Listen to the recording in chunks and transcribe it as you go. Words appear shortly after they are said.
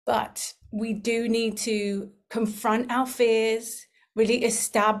But we do need to confront our fears, really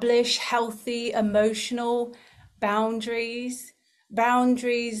establish healthy emotional boundaries,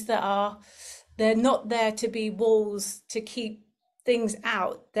 boundaries that are, they're not there to be walls to keep things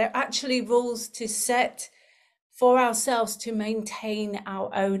out. They're actually rules to set for ourselves to maintain our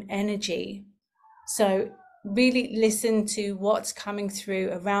own energy. So really listen to what's coming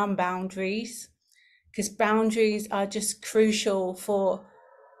through around boundaries, because boundaries are just crucial for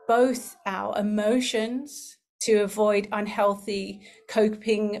both our emotions to avoid unhealthy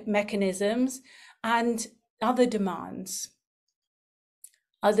coping mechanisms and other demands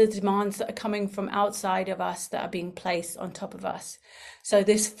that are coming from outside of us that are being placed on top of us. So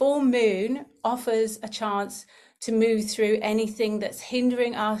this full moon offers a chance to move through anything that's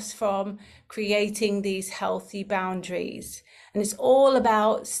hindering us from creating these healthy boundaries. And it's all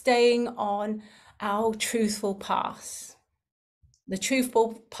about staying on our truthful path. The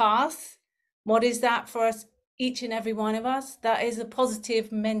truthful path, what is that for us, each and every one of us? That is a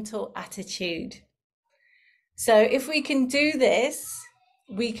positive mental attitude. So if we can do this,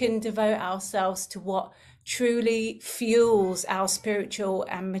 we can devote ourselves to what truly fuels our spiritual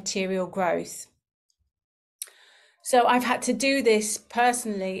and material growth. So I've had to do this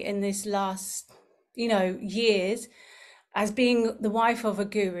personally in this last, years, as being the wife of a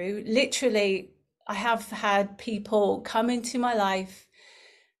guru. Literally, I have had people come into my life,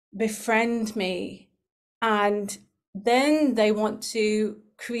 befriend me, and then they want to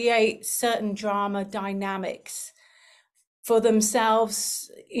create certain drama dynamics for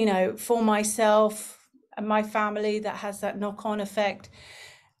themselves, for myself and my family, that has that knock-on effect.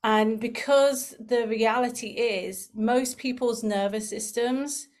 And because the reality is, most people's nervous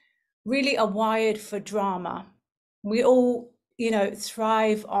systems really are wired for drama. We all,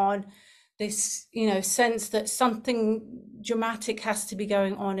 thrive on this, sense that something dramatic has to be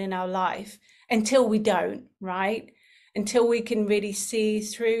going on in our life, until we don't, right? Until we can really see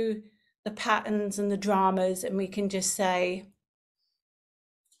through the patterns and the dramas, and we can just say,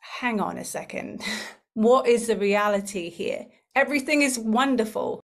 hang on a second, what is the reality here? Everything is wonderful.